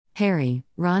Harry,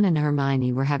 Ron and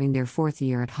Hermione were having their 4th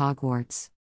year at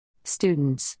Hogwarts.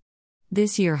 Students.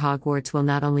 This year Hogwarts will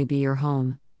not only be your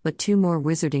home, but 2 more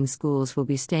wizarding schools will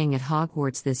be staying at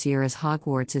Hogwarts this year, as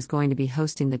Hogwarts is going to be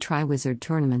hosting the Triwizard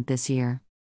Tournament this year,"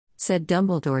 said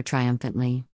Dumbledore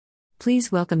triumphantly.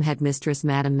 "Please welcome Headmistress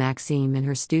Madame Maxime and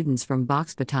her students from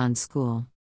Box-Baton School."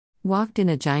 Walked in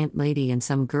a giant lady and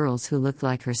some girls who looked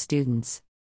like her students.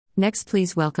 "Next,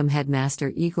 please welcome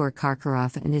Headmaster Igor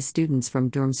Karkaroff and his students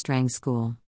from Durmstrang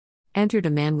School." Entered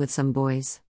a man with some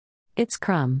boys. "It's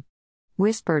Krum,"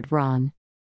 whispered Ron.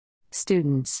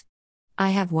 "Students. I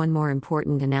have one more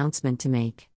important announcement to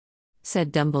make,"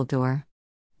 said Dumbledore.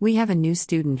 "We have a new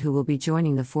student who will be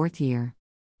joining the 4th year.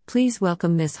 Please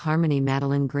welcome Miss Harmony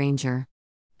Madeline Granger."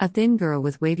 A thin girl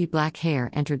with wavy black hair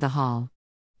entered the hall.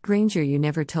 "Granger, you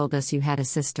never told us you had a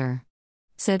sister,"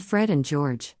 said Fred and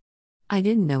George. "I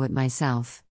didn't know it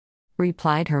myself,"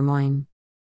 replied Hermione.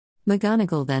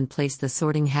 McGonagall then placed the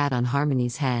Sorting Hat on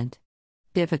Harmony's head.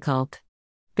 "Difficult.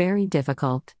 Very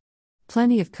difficult.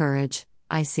 Plenty of courage,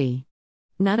 I see.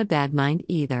 Not a bad mind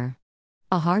either.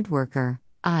 A hard worker,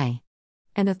 aye.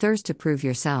 And a thirst to prove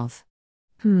yourself."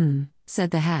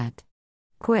 Said the hat.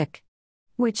 "Quick.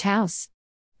 Which house?"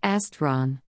 asked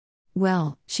Ron.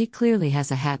 "Well, she clearly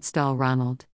has a hat stall,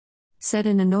 Ronald," said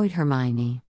an annoyed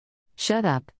Hermione. "Shut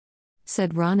up,"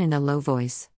 said Ron in a low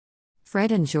voice.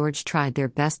 Fred and George tried their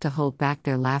best to hold back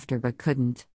their laughter but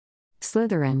couldn't.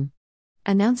 "Slytherin,"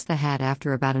 announced the hat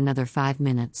after about another 5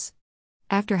 minutes.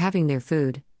 After having their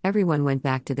food, everyone went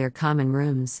back to their common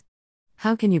rooms.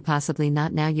 "How can you possibly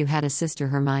not now you had a sister,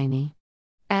 Hermione?"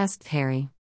 asked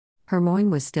Harry. Hermione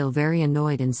was still very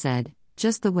annoyed and said,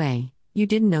 "Just the way, you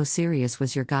didn't know Sirius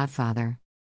was your godfather."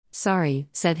 "Sorry,"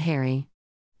 said Harry.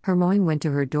 Hermione went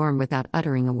to her dorm without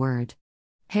uttering a word.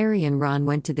 Harry and Ron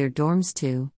went to their dorms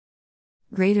too.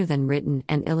 Greater than written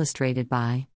and illustrated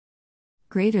by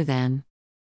Greater than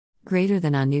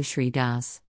Anushri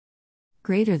Das.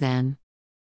 Greater than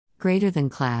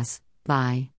class,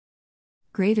 by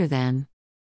Greater than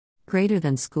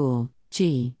School,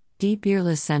 G. D.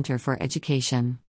 Beerless Center for Education.